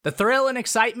The thrill and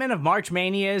excitement of March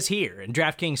Mania is here, and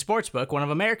DraftKings Sportsbook, one of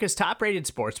America's top-rated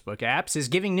sportsbook apps, is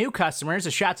giving new customers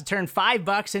a shot to turn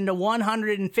 $5 into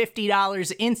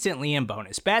 $150 instantly in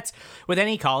bonus bets with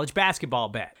any college basketball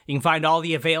bet. You can find all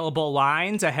the available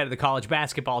lines ahead of the college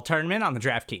basketball tournament on the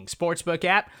DraftKings Sportsbook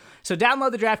app. So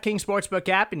download the DraftKings Sportsbook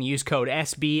app and use code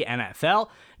SBNFL.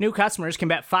 New customers can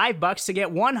bet $5 to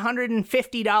get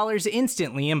 $150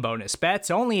 instantly in bonus bets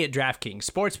only at DraftKings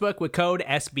Sportsbook with code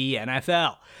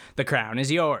SBNFL. The crown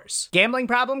is yours. Gambling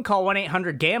problem? Call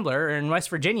 1-800-GAMBLER, or in West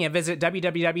Virginia, visit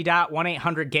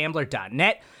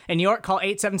www.1800gambler.net. In New York, call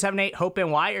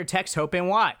 877-8-HOPE-NY or text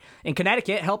HOPE-NY. In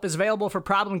Connecticut, help is available for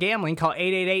problem gambling. Call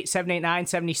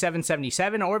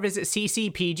 888-789-7777 or visit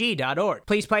ccpg.org.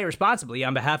 Please play responsibly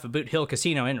on behalf of Boot Hill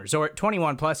Casino and Resort.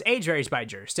 21 plus, age varies by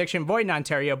jurisdiction. Void in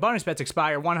Ontario. Bonus bets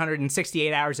expire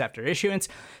 168 hours after issuance.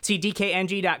 See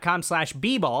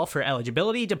dkng.com/bball for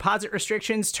eligibility, deposit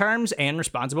restrictions, terms, and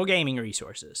responsible gaming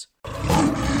resources.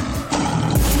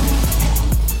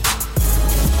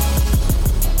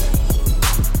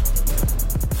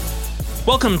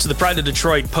 Welcome to the Pride of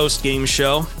Detroit post-game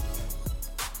show.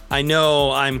 I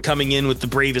know I'm coming in with the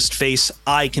bravest face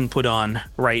I can put on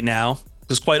right now,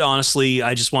 because quite honestly,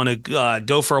 I just want to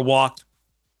go for a walk,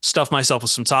 stuff myself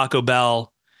with some Taco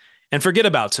Bell, and forget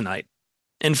about tonight.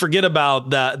 And forget about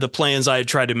the plans I had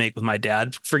tried to make with my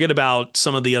dad. Forget about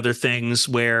some of the other things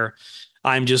where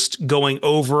I'm just going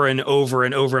over and over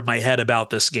and over in my head about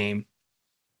this game.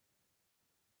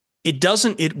 It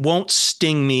won't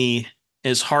sting me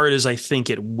as hard as I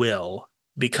think it will,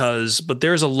 but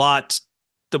there's a lot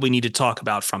that we need to talk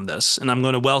about from this. And I'm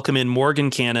going to welcome in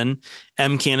Morgan Cannon,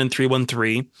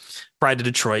 mcannon313, Pride of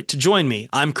Detroit, to join me.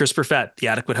 I'm Chris Perfett, the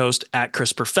adequate host at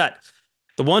Chris Perfett,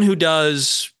 the one who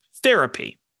does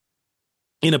therapy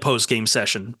in a post-game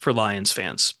session for Lions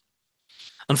fans.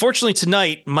 Unfortunately,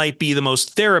 tonight might be the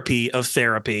most therapy of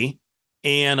therapy.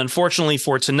 And unfortunately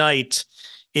for tonight,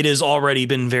 it has already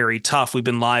been very tough. We've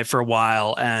been live for a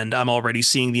while, and I'm already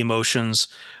seeing the emotions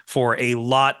for a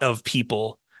lot of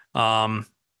people.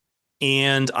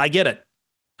 And I get it.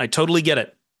 I totally get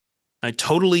it. I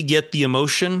totally get the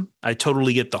emotion. I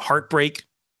totally get the heartbreak.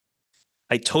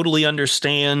 I totally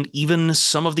understand even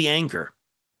some of the anger.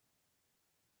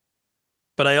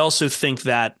 But I also think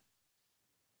that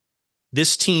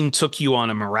this team took you on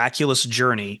a miraculous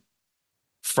journey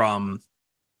from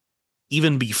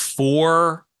even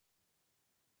before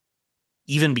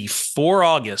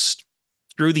August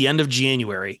through the end of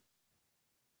January.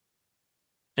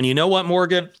 And you know what,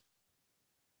 Morgan?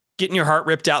 Getting your heart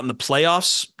ripped out in the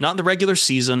playoffs, not in the regular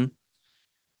season,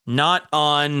 not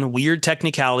on weird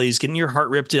technicalities, getting your heart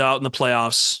ripped out in the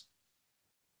playoffs.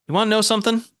 You want to know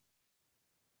something?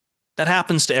 That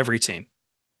happens to every team.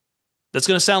 That's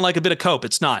going to sound like a bit of cope.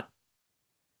 It's not.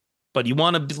 But you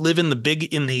want to live in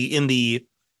the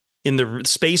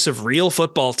space of real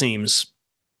football teams.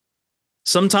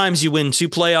 Sometimes you win 2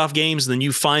 playoff games, and then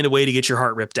you find a way to get your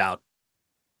heart ripped out.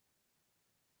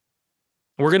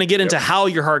 We're going to get into how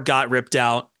your heart got ripped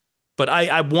out, but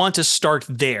I want to start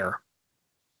there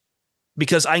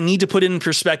because I need to put it in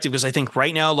perspective, because I think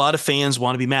right now a lot of fans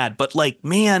want to be mad, but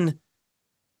man,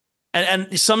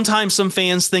 and sometimes some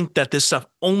fans think that this stuff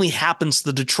only happens to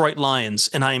the Detroit Lions,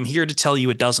 and I am here to tell you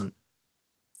it doesn't.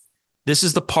 This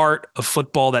is the part of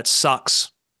football that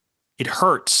sucks. It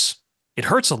hurts. It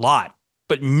hurts a lot,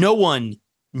 but no one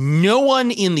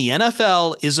in the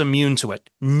NFL is immune to it.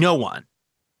 No one.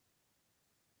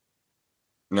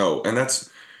 No, and that's,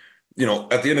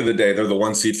 at the end of the day, they're the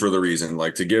 1 seed for the reason.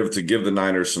 Like to give the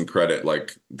Niners some credit,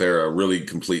 like they're a really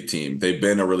complete team. They've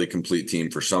been a really complete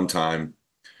team for some time,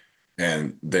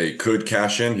 and they could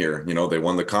cash in here. They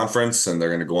won the conference, and they're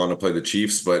going to go on to play the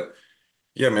Chiefs. But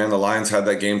yeah, man, the Lions had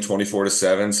that game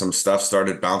 24-7. Some stuff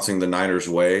started bouncing the Niners'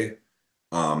 way,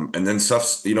 and then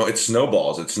stuff, it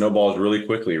snowballs. It snowballs really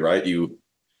quickly, right? You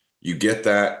get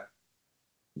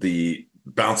the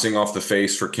bouncing off the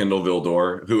face for Kindle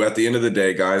Vildor, who at the end of the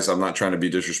day, guys, I'm not trying to be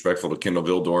disrespectful to Kindle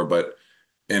Vildor, but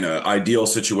in an ideal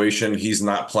situation, he's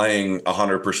not playing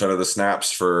 100% of the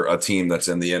snaps for a team that's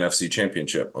in the NFC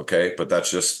Championship, okay? But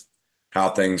that's just how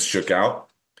things shook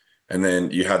out. And then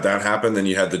you had that happen. Then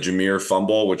you had the Jameer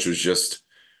fumble, which was just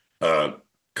a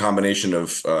combination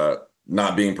of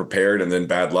not being prepared and then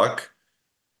bad luck.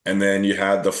 And then you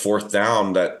had the 4th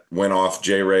down that went off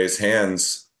Jay Ray's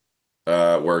hands,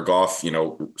 where Goff,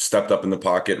 stepped up in the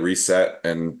pocket, reset,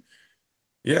 and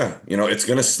yeah, it's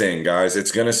going to sting, guys.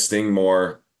 It's going to sting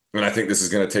more. And I think this is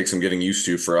going to take some getting used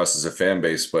to for us as a fan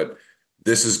base, but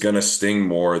this is going to sting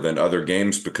more than other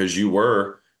games because you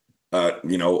were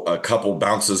a couple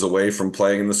bounces away from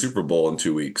playing in the Super Bowl in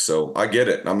 2 weeks. So I get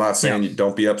it. I'm not saying you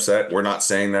don't be upset. We're not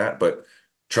saying that, but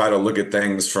try to look at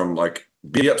things from like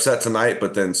be upset tonight,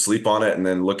 but then sleep on it and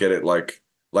then look at it like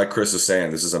Chris is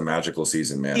saying, this is a magical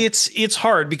season, man. It's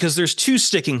hard because there's two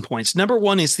sticking points. Number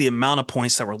one is the amount of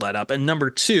points that were let up, and number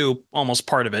two, almost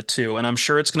part of it too. And I'm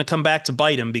sure it's going to come back to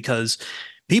bite him because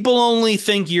people only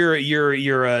think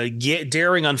you're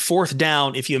daring on fourth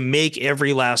down if you make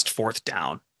every last fourth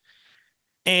down.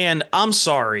 And I'm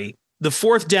sorry, the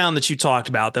fourth down that you talked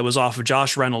about that was off of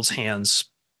Josh Reynolds' hands,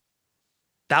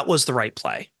 that was the right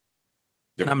play.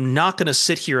 Yep. And I'm not going to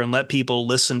sit here and let people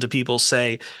listen to people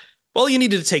say, well, you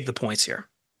needed to take the points here.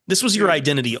 This was your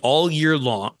identity all year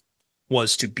long,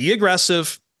 was to be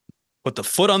aggressive, put the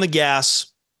foot on the gas,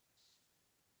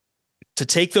 to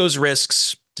take those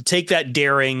risks, to take that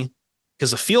daring,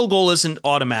 because a field goal isn't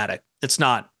automatic. It's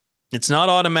not. It's not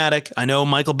automatic. I know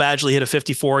Michael Badgley hit a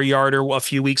 54-yarder a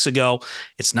few weeks ago.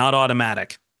 It's not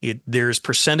automatic. There's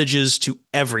percentages to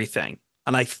everything.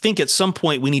 And I think at some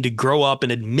point we need to grow up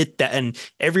and admit that. And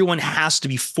everyone has to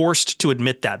be forced to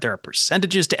admit that there are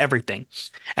percentages to everything.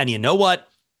 And you know what?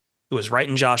 It was right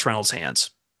in Josh Reynolds'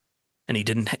 hands. And he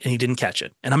didn't catch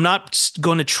it. And I'm not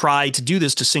going to try to do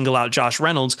this to single out Josh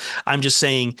Reynolds. I'm just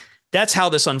saying that's how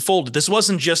this unfolded. This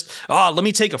wasn't just, let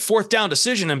me take a fourth down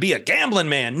decision and be a gambling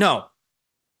man. No,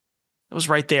 it was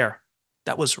right there.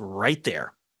 That was right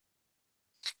there.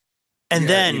 And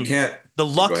then the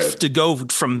luck to go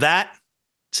from that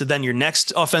to then your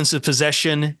next offensive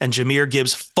possession and Jahmyr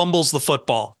Gibbs fumbles the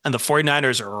football and the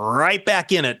 49ers are right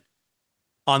back in it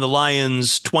on the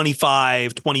Lions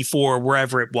 25, 24,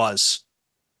 wherever it was.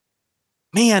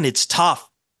 Man, it's tough.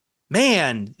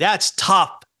 Man, that's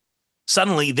tough.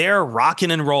 Suddenly they're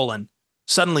rocking and rolling.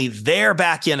 Suddenly they're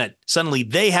back in it. Suddenly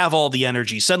they have all the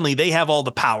energy. Suddenly they have all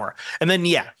the power. And then,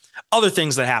 other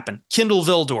things that happen. Kindle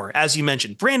Vildor, as you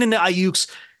mentioned, Brandon Ayuk's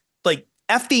like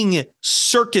effing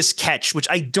circus catch, which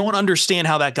I don't understand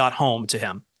how that got home to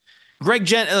him.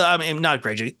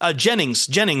 Jennings,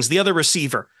 the other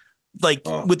receiver,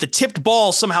 with the tipped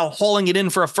ball, somehow hauling it in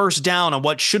for a first down on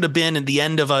what should have been at the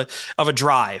end of a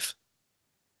drive.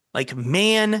 Like,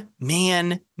 man,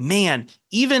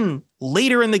 even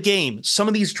later in the game, some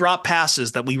of these drop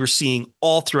passes that we were seeing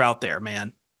all throughout there,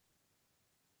 man.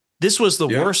 This was the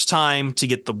worst time to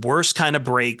get the worst kind of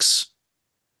breaks.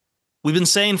 We've been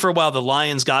saying for a while the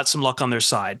Lions got some luck on their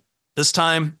side. This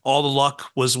time, all the luck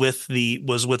was with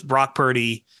Brock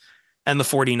Purdy and the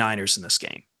 49ers in this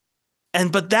game.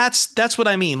 But that's what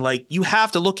I mean. Like, you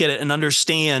have to look at it and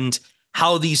understand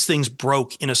how these things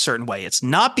broke in a certain way. It's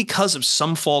not because of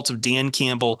some fault of Dan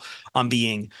Campbell on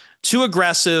being too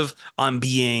aggressive, on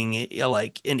being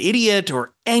like an idiot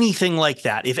or anything like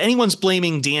that. If anyone's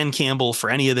blaming Dan Campbell for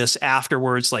any of this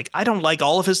afterwards, like, I don't like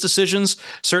all of his decisions.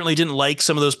 Certainly didn't like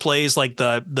some of those plays, like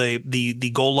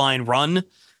the goal line run.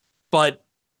 But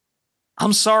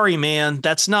I'm sorry, man.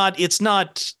 It's not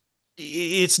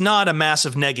a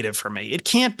massive negative for me. It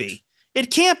can't be.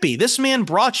 It can't be. This man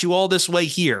brought you all this way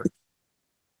here.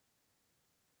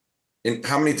 And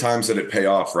how many times did it pay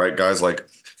off, right, guys? Like,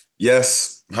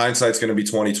 yes, hindsight's going to be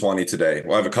 2020 today.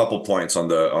 We'll have a couple points on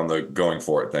the going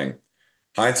for it thing.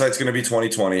 Hindsight's going to be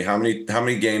 2020. How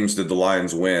many games did the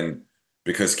Lions win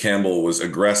because Campbell was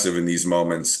aggressive in these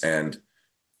moments and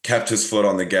kept his foot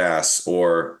on the gas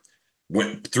or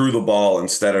went through the ball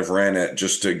instead of ran it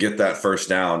just to get that first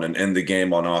down and end the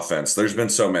game on offense? There's been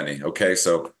so many. Okay,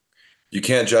 so you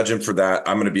can't judge him for that.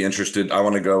 I'm going to be interested. I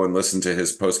want to go and listen to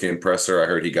his post-game presser. I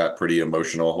heard he got pretty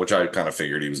emotional, which I kind of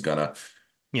figured he was gonna.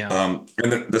 Yeah.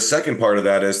 And the second part of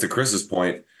that is, to Chris's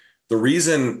point, the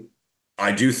reason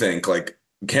I do think like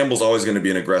Campbell's always going to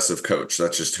be an aggressive coach.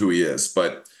 That's just who he is.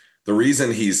 But the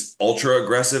reason he's ultra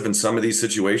aggressive in some of these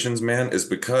situations, man, is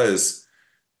because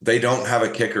they don't have a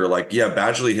kicker. Like,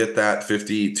 Badgley hit that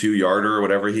 52-yarder or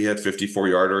whatever he hit,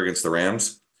 54-yarder against the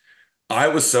Rams. I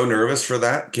was so nervous for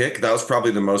that kick. That was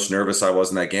probably the most nervous I was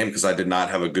in that game because I did not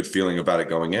have a good feeling about it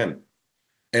going in.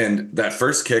 And that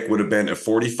first kick would have been a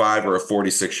 45 or a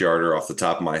 46-yarder off the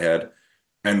top of my head.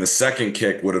 And the second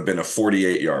kick would have been a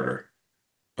 48-yarder.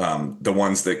 The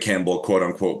ones that Campbell, quote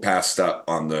unquote, passed up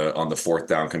on the fourth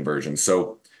down conversion.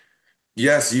 So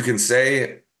yes, you can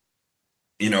say,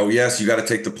 yes, you got to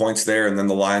take the points there. And then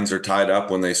the Lions are tied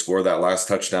up when they score that last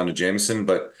touchdown to Jameson.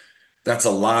 But that's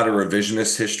a lot of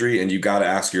revisionist history. And you got to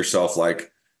ask yourself,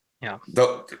 like,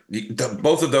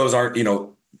 both of those aren't,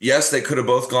 yes, they could have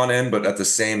both gone in, but at the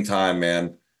same time,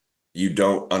 man, you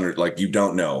don't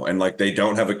know. And like, they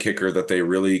don't have a kicker that they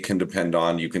really can depend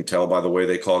on. You can tell by the way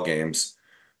they call games.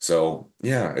 So,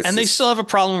 yeah. They still have a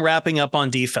problem wrapping up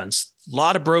on defense. A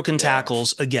lot of broken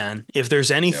tackles. Again, if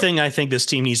there's anything I think this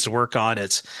team needs to work on,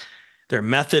 it's their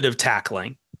method of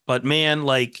tackling. But man,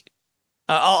 like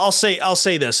I'll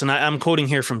say this, and I'm quoting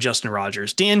here from Justin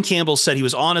Rogers. Dan Campbell said he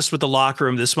was honest with the locker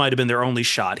room. This might have been their only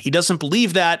shot. He doesn't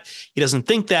believe that. He doesn't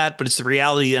think that, but it's the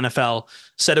reality. The NFL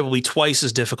said it will be twice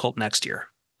as difficult next year.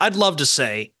 I'd love to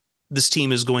say this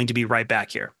team is going to be right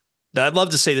back here. I'd love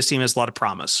to say this team has a lot of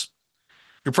promise.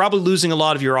 You're probably losing a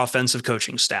lot of your offensive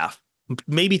coaching staff,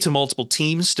 maybe to multiple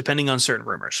teams, depending on certain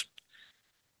rumors.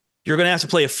 You're going to have to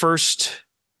play a first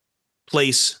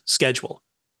place schedule.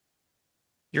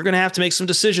 You're going to have to make some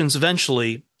decisions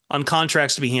eventually on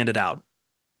contracts to be handed out.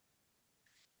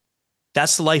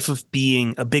 That's the life of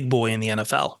being a big boy in the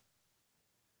NFL.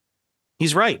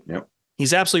 He's right. Yep.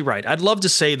 He's absolutely right. I'd love to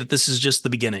say that this is just the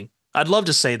beginning. I'd love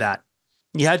to say that.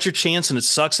 You had your chance and it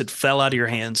sucks. It fell out of your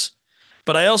hands.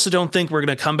 But I also don't think we're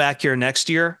going to come back here next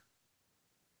year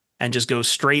and just go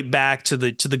straight back to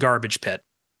the garbage pit.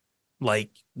 Like,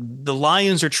 the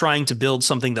Lions are trying to build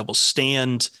something that will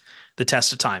stand the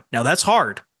test of time. Now, that's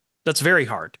hard. That's very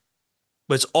hard.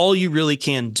 But it's all you really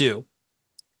can do.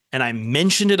 And I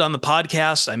mentioned it on the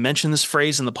podcast. I mentioned this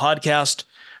phrase in the podcast.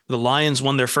 The Lions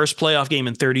won their first playoff game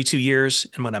in 32 years.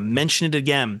 And when I mention it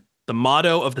again, the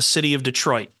motto of the city of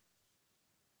Detroit,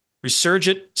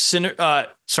 resurgent sinner.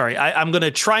 I'm going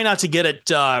to try not to get it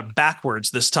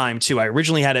backwards this time, too. I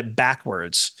originally had it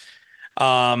backwards.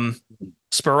 Speramus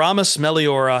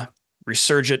meliora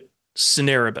resurgit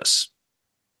cineribus.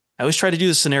 I always try to do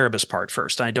the cineribus part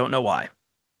first. I don't know why.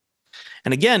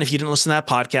 And again, if you didn't listen to that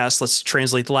podcast, let's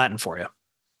translate the Latin for you.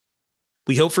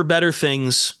 We hope for better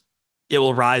things. It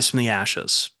will rise from the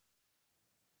ashes.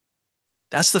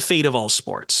 That's the fate of all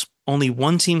sports. Only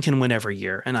one team can win every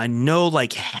year. And I know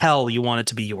like hell you want it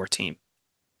to be your team.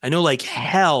 I know like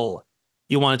hell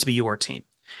you want it to be your team.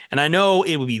 And I know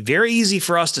it would be very easy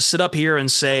for us to sit up here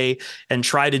and say and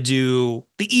try to do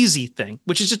the easy thing,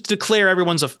 which is just to declare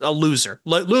everyone's a loser.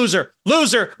 Loser.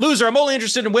 I'm only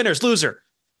interested in winners. Loser.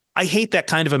 I hate that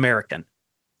kind of American.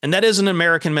 And that is an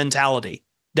American mentality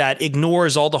that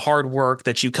ignores all the hard work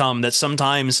that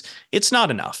sometimes it's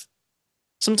not enough.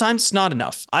 Sometimes it's not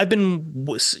enough. I've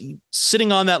been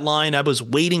sitting on that line. I was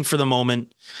waiting for the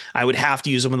moment I would have to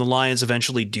use it when the Lions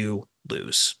eventually do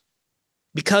lose.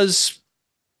 Because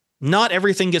not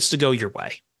everything gets to go your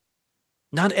way.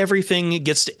 Not everything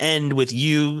gets to end with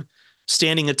you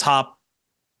standing atop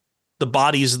the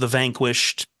bodies of the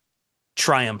vanquished,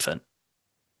 triumphant.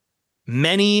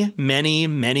 Many, many,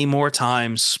 many more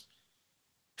times,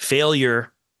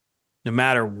 failure, no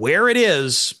matter where it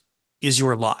is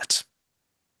your lot.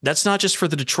 That's not just for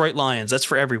the Detroit Lions. That's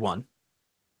for everyone.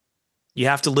 You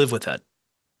have to live with it.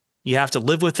 You have to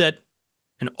live with it.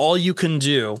 And all you can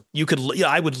do,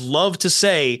 I would love to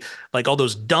say, like all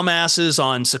those dumbasses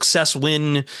on Success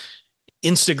Win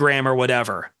Instagram or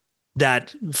whatever,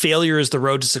 that failure is the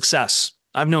road to success.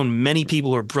 I've known many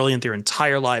people who are brilliant their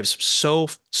entire lives. So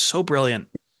brilliant.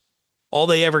 All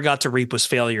they ever got to reap was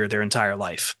failure their entire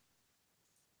life.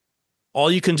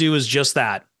 All you can do is just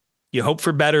that. You hope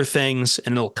for better things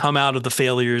and it'll come out of the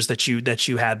failures that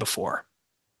you had before.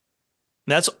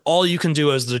 That's all you can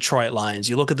do as the Detroit Lions.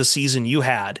 You look at the season you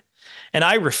had, and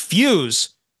I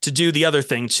refuse to do the other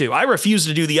thing too. I refuse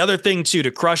to do the other thing too,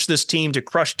 to crush this team, to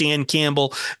crush Dan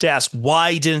Campbell, to ask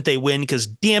why didn't they win? Because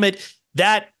damn it,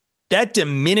 that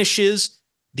diminishes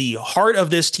the heart of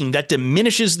this team. That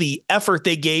diminishes the effort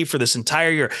they gave for this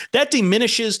entire year. That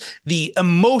diminishes the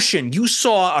emotion you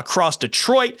saw across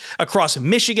Detroit, across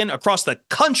Michigan, across the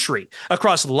country,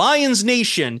 across Lions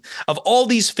Nation, of all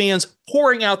these fans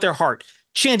pouring out their heart,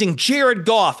 chanting Jared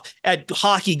Goff at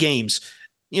hockey games,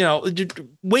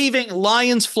 waving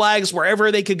Lions flags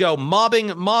wherever they could go, mobbing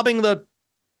the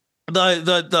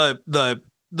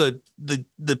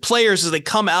players as they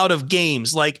come out of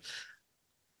games. Like,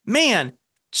 man,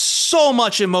 so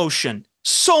much emotion,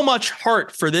 so much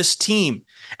heart for this team.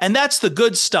 And that's the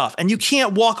good stuff. And you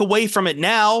can't walk away from it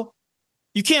now.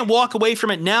 You can't walk away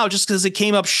from it now just because it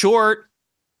came up short.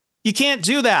 You can't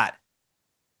do that.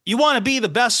 You want to be the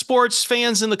best sports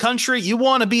fans in the country. You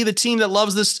want to be the team that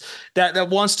loves this, that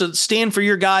wants to stand for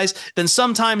your guys. Then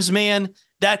sometimes, man,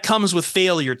 that comes with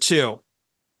failure too.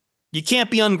 You can't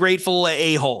be ungrateful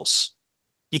a-holes.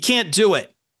 You can't do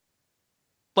it.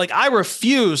 Like, I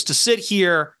refuse to sit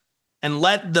here and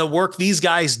let the work these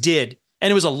guys did.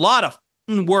 And it was a lot of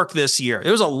work this year.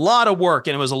 It was a lot of work,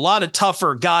 and it was a lot of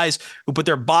tougher guys who put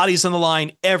their bodies on the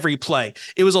line every play.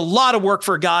 It was a lot of work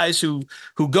for guys who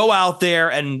go out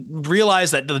there and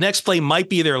realize that the next play might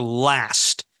be their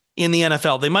last in the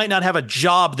NFL. They might not have a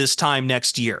job this time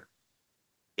next year.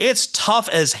 It's tough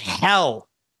as hell.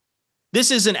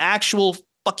 This is an actual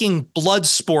fucking blood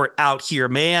sport out here,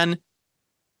 man.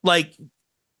 Like,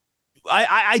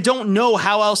 I don't know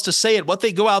how else to say it. What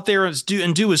they go out there and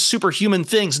do is superhuman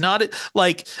things. Not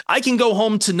like I can go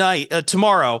home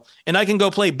tomorrow, and I can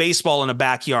go play baseball in a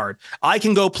backyard. I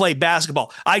can go play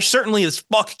basketball. I certainly as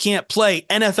fuck can't play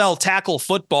NFL tackle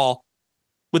football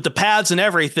with the pads and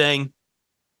everything.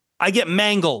 I get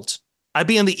mangled. I'd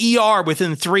be in the ER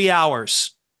within 3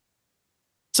 hours.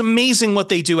 It's amazing what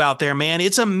they do out there, man.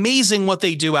 It's amazing what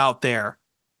they do out there.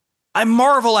 I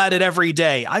marvel at it every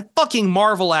day. I fucking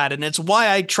marvel at it. And it's why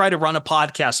I try to run a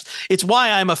podcast. It's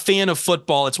why I'm a fan of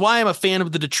football. It's why I'm a fan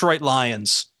of the Detroit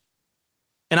Lions.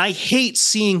 And I hate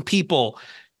seeing people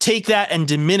take that and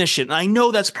diminish it. And I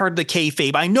know that's part of the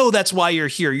kayfabe. I know that's why you're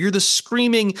here. You're the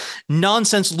screaming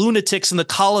nonsense lunatics in the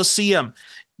Coliseum,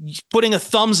 putting a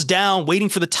thumbs down, waiting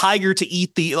for the tiger to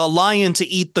eat the lion to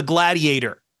eat the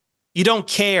gladiator. You don't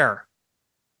care.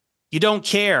 You don't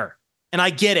care. And I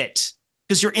get it.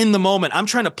 Because you're in the moment. I'm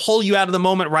trying to pull you out of the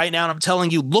moment right now. And I'm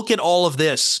telling you, look at all of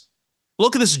this.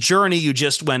 Look at this journey you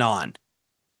just went on.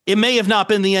 It may have not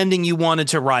been the ending you wanted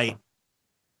to write,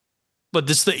 but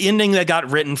this is the ending that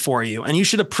got written for you. And you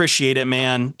should appreciate it,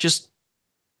 man.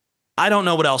 I don't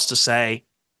know what else to say.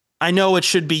 I know it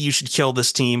should be you should kill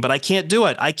this team, but I can't do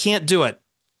it. I can't do it.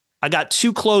 I got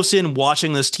too close in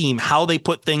watching this team, how they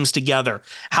put things together,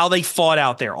 how they fought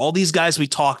out there. All these guys we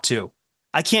talked to.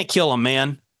 I can't kill them,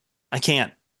 man. I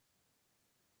can't.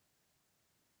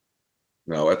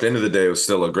 No, at the end of the day, it was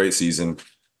still a great season.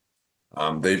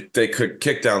 They could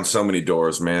kick down so many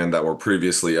doors, man, that were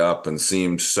previously up and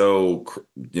seemed so,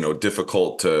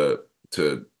 difficult to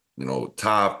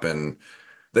top, and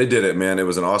they did it, man. It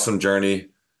was an awesome journey.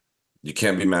 You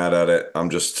can't be mad at it.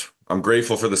 I'm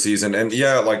grateful for the season. And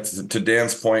yeah, like to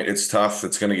Dan's point, it's tough.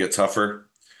 It's going to get tougher,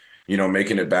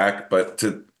 making it back. But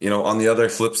on the other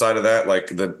flip side of that, like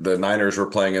the Niners were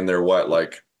playing in their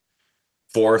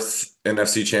fourth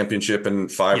NFC championship in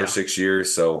 5 or 6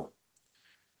 years. So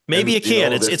maybe it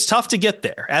can. It's tough to get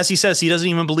there. As he says, he doesn't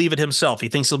even believe it himself. He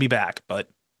thinks he'll be back, but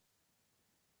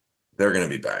they're going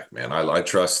to be back, man. I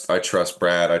trust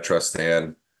Brad. I trust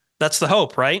Dan. That's the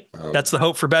hope, right? That's the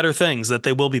hope for better things, that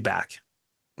they will be back.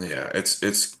 Yeah,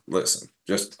 listen,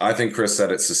 I think Chris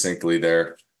said it succinctly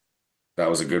there. That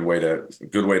was a good way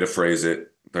to phrase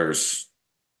it.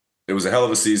 It was a hell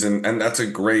of a season, and that's a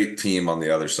great team on the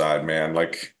other side, man.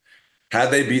 Like, had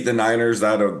they beat the Niners,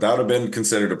 that would have been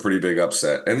considered a pretty big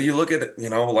upset. And you look at it,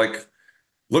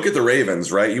 look at the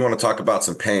Ravens, right? You want to talk about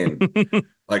some pain.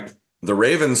 Like, the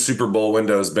Ravens Super Bowl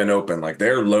window has been open. Like,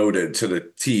 they're loaded to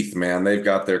the teeth, man. They've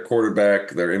got their quarterback,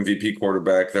 their MVP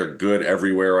quarterback. They're good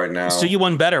everywhere right now. So you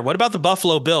won better. What about the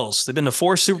Buffalo Bills? They've been to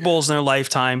 4 Super Bowls in their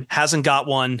lifetime, hasn't got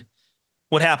one.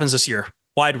 What happens this year?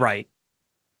 Wide right.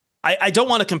 I don't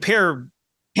want to compare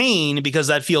pain because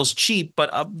that feels cheap, but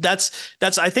I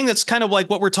think that's kind of like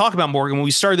what we're talking about, Morgan, when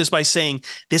we started this by saying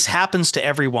this happens to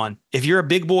everyone. If you're a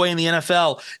big boy in the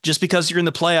NFL, just because you're in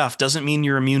the playoff doesn't mean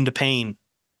you're immune to pain.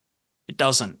 It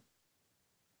doesn't.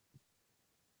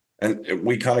 And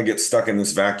we kind of get stuck in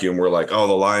this vacuum. We're like, oh,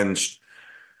 the Lions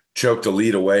choked a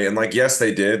lead away. And like, yes,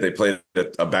 they did. They played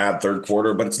a bad third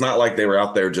quarter, but it's not like they were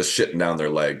out there just shitting down their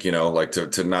leg, like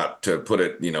to put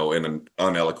it, in an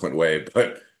uneloquent way.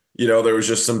 But, there was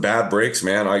just some bad breaks,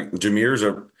 man. Jameer's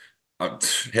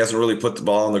hasn't really put the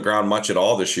ball on the ground much at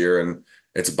all this year. And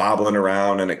it's bobbling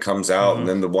around and it comes out. And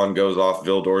then the one goes off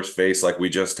Vildor's face, like we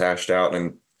just hashed out.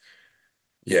 And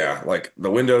yeah, like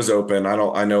the window's open.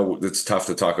 I know it's tough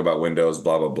to talk about windows,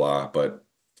 blah, blah, blah. But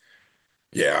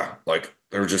yeah, like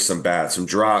there were just some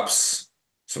drops,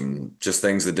 some just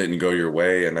things that didn't go your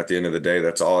way. And at the end of the day,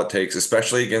 that's all it takes,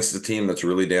 especially against a team that's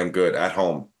really damn good at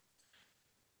home.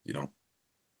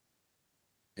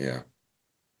 Yeah.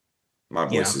 My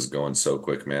voice is going so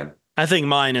quick, man. I think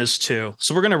mine is too.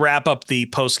 So we're going to wrap up the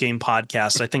post-game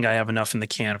podcast. I think I have enough in the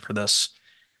can for this.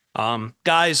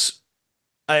 Guys,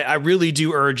 I really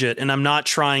do urge it. And I'm not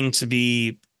trying to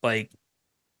be like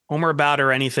Homer about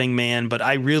or anything, man, but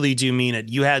I really do mean it.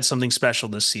 You had something special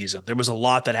this season. There was a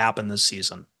lot that happened this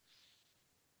season.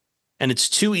 And it's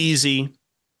too easy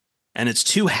and it's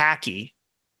too hacky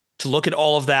to look at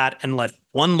all of that and let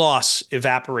one loss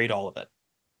evaporate all of it.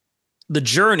 The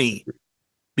journey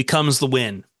becomes the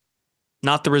win,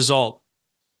 not the result.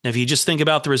 And if you just think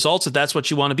about the results, if that's what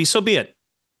you want to be, so be it.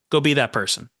 Go be that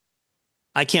person.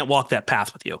 I can't walk that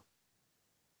path with you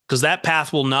because that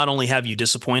path will not only have you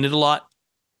disappointed a lot,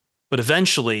 but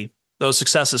eventually those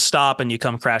successes stop and you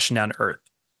come crashing down to earth.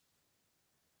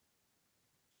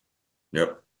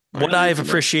 Yep. What I have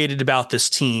appreciated about this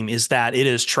team is that it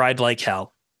has tried like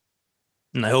hell.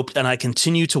 And I hope, and I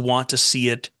continue to want to see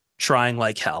it trying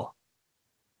like hell.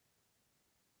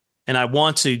 And I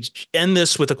want to end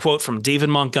this with a quote from David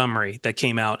Montgomery that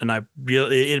came out, and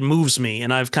it moves me,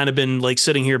 and I've kind of been like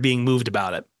sitting here being moved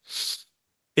about it.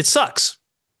 It sucks,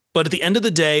 but at the end of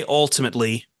the day,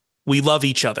 ultimately, we love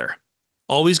each other.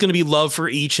 Always going to be love for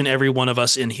each and every one of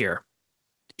us in here.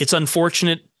 It's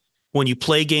unfortunate when you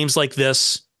play games like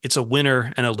this, it's a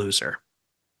winner and a loser.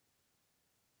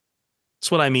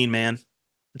 That's what I mean, man.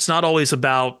 It's not always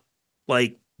about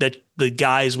like that the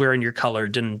guys wearing your color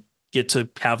didn't get to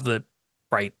have the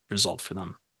right result for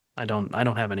them. I don't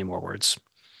have any more words.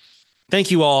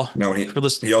 Thank you all for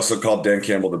listening. He also called Dan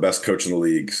Campbell the best coach in the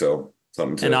league. So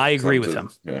and I agree with him.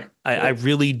 Yeah. I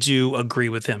really do agree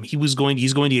with him. He's going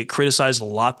to get criticized a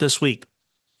lot this week.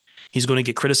 He's going to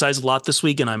get criticized a lot this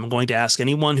week. And I'm going to ask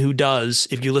anyone who does,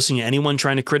 if you're listening to anyone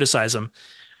trying to criticize him,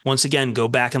 once again, go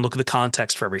back and look at the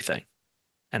context for everything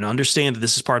and understand that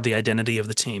this is part of the identity of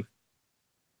the team.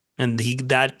 And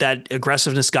that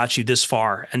aggressiveness got you this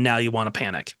far, and now you want to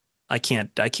panic. I can't.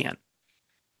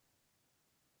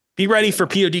 Be ready for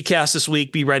PODcast this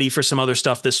week. Be ready for some other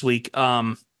stuff this week.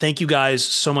 Thank you guys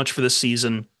so much for this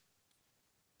season.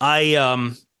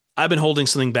 I've been holding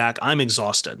something back. I'm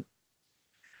exhausted.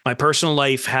 My personal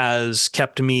life has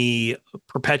kept me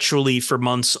perpetually for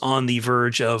months on the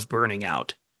verge of burning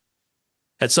out.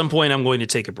 At some point, I'm going to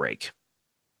take a break.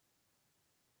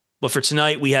 But for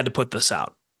tonight, we had to put this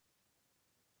out.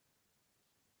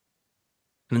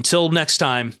 And until next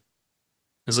time,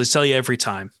 as I tell you every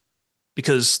time,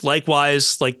 because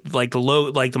likewise, like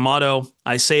the motto,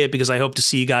 I say it because I hope to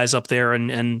see you guys up there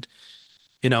and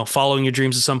following your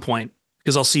dreams at some point,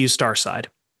 because I'll see you Starside.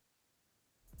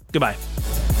 Goodbye.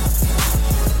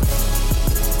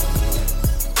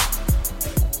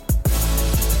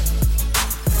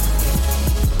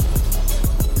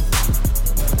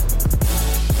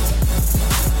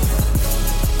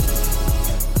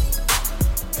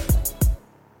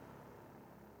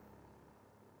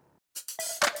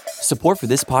 Support for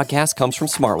this podcast comes from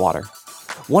Smartwater.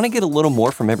 Want to get a little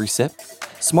more from every sip?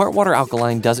 Smartwater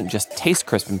Alkaline doesn't just taste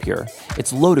crisp and pure.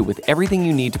 It's loaded with everything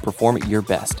you need to perform at your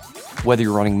best, whether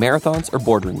you're running marathons or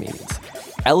boardroom meetings.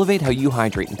 Elevate how you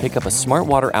hydrate and pick up a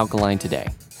Smartwater Alkaline today.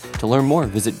 To learn more,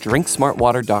 visit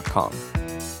drinksmartwater.com.